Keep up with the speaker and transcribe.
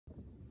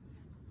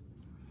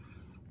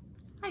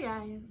Hi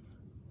guys,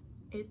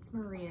 it's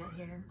Maria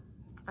here.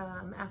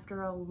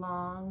 After a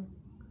long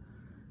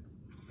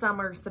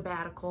summer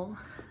sabbatical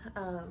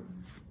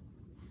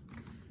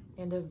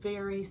and a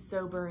very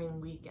sobering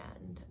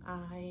weekend,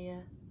 I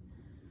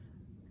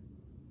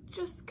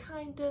just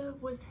kind of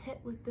was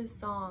hit with this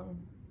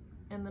song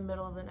in the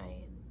middle of the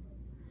night,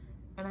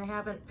 and I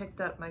haven't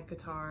picked up my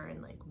guitar in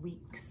like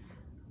weeks.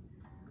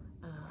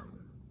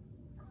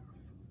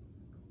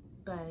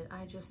 But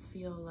I just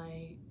feel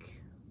like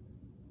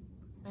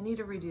I need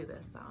to redo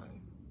this song.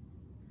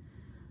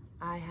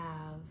 I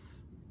have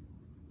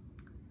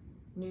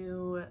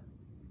new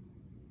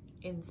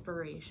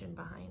inspiration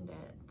behind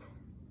it.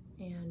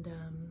 And,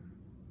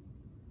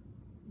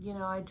 you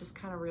know, I just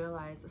kind of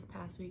realized this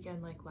past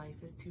weekend, like,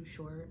 life is too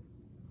short.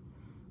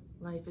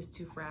 Life is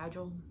too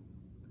fragile.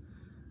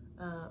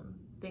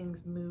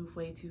 Things move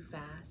way too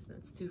fast. And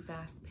it's too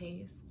fast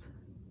paced.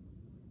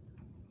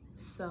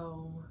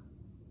 So,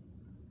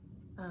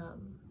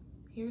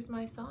 here's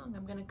my song.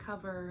 I'm gonna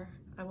cover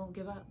I Won't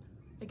Give Up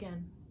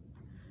Again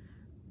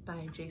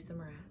by Mraz.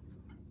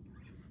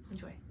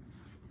 Enjoy.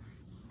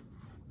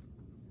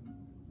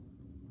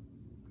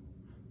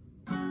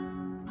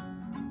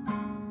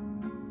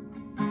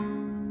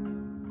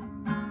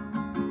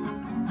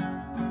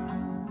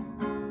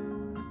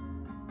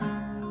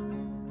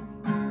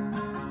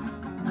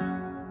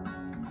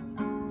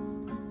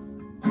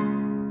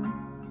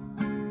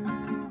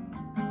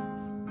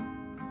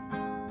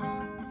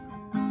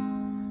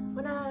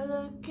 When I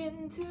look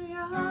into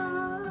your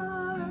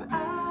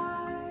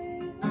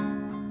eyes,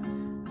 it's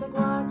like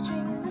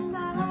watching the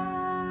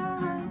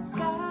night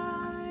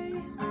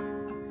sky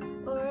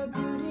or a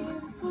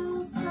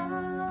beautiful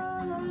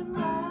sunrise.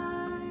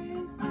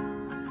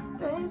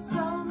 There's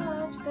so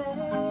much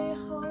they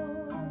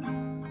hold,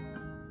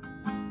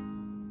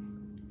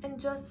 and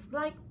just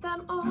like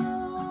them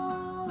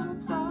old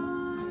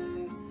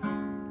stars,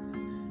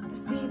 I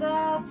see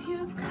that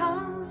you've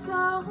come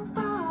so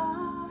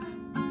far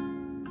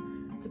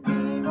to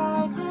be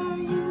right where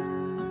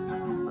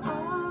you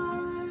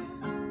are.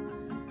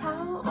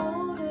 How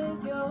old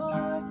is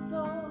your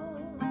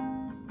soul?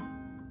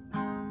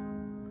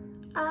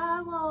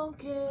 I won't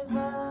give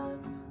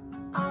up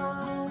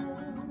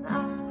on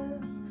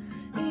us,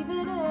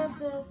 even if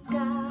the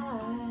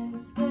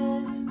skies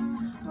get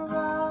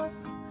rough.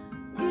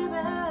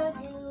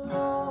 Giving you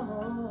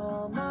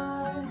all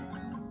my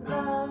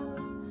love,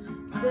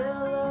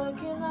 still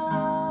looking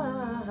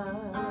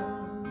up.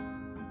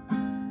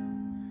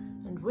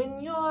 And when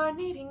you're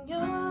needing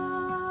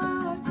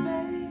your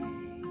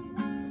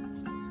space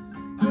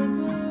to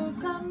do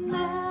some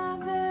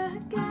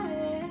navigating,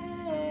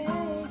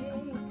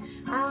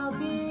 I'll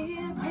be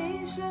here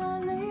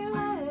patiently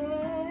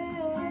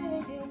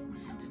waiting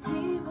to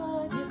see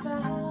what you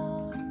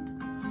found.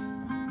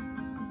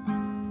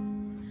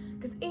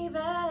 'Cause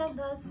even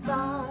the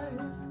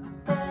stars,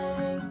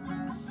 they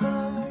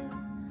burn,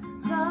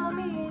 some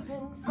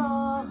even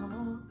fall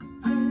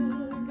to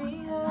the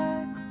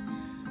earth.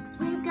 'Cause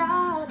we've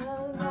got a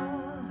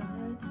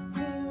lot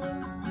to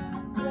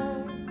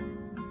learn.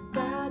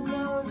 God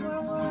knows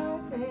we're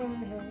worth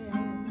it.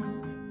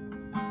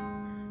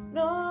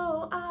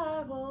 No,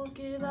 I won't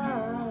give up.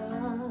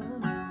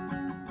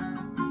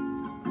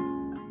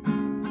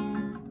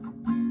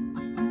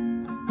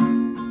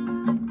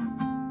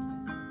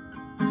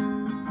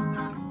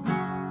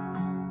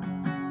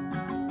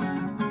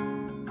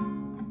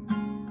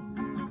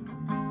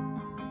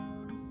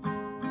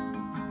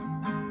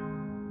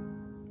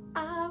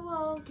 I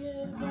won't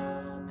give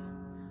up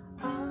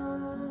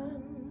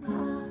on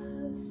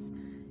us,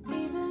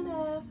 even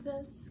if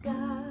the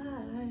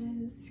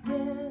skies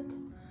get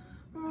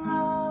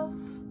rough.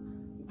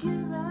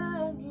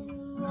 Giving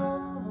you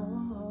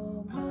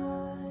all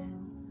my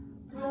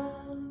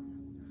love, I'm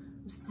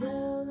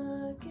still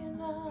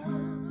looking up.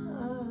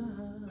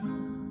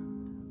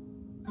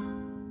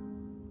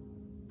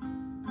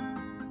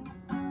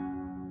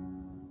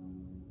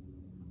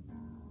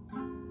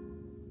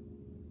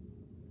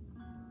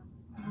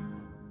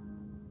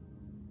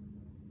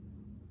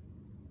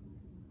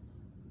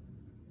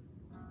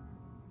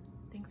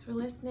 Thanks for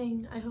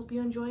listening. I hope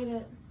you enjoyed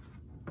it.